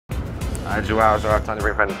Joao, time to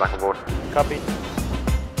bring friends back on board. Copy.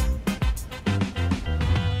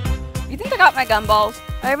 You think I got my gumballs?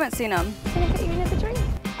 I haven't seen them. Can I get you another drink?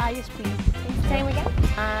 Yes, please. Same again?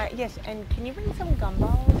 Yes, and can you bring some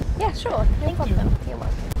gumballs? Yeah, sure. No problem. You're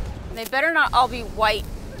welcome. They better not all be white.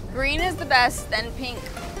 Green is the best, then pink.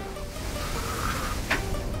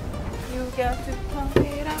 You got to pump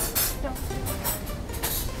it up.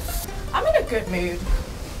 I'm in a good mood.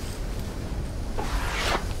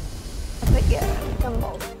 But yeah,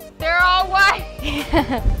 gumballs. They're all white.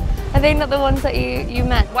 Are they not the ones that you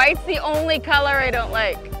meant? White's the only color I don't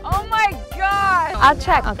like. Oh my god! I'll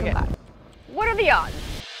check. I'll come back. What are the odds?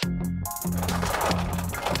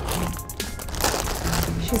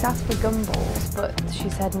 She's asked for gumballs, but she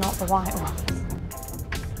said not the white ones.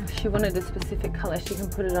 If she wanted a specific colour, she can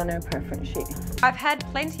put it on her preference sheet. I've had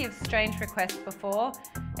plenty of strange requests before.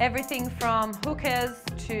 Everything from hookers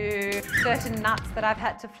to certain nuts that I've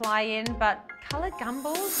had to fly in, but coloured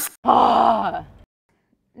gumballs? Oh.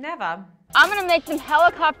 Never. I'm gonna make them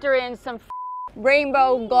helicopter in some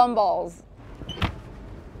rainbow gumballs.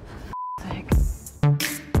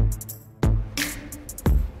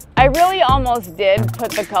 I really almost did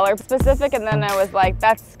put the color specific, and then I was like,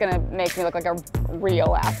 that's gonna make me look like a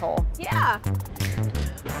real asshole. Yeah.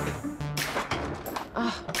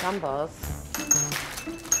 Oh, gumballs.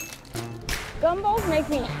 Gumballs make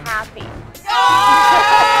me happy.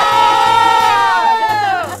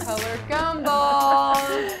 Colored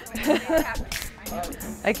gumballs.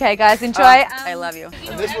 Okay, guys, enjoy. I love you.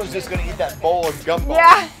 And this one's just going to eat that bowl of gumballs.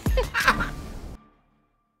 Yeah.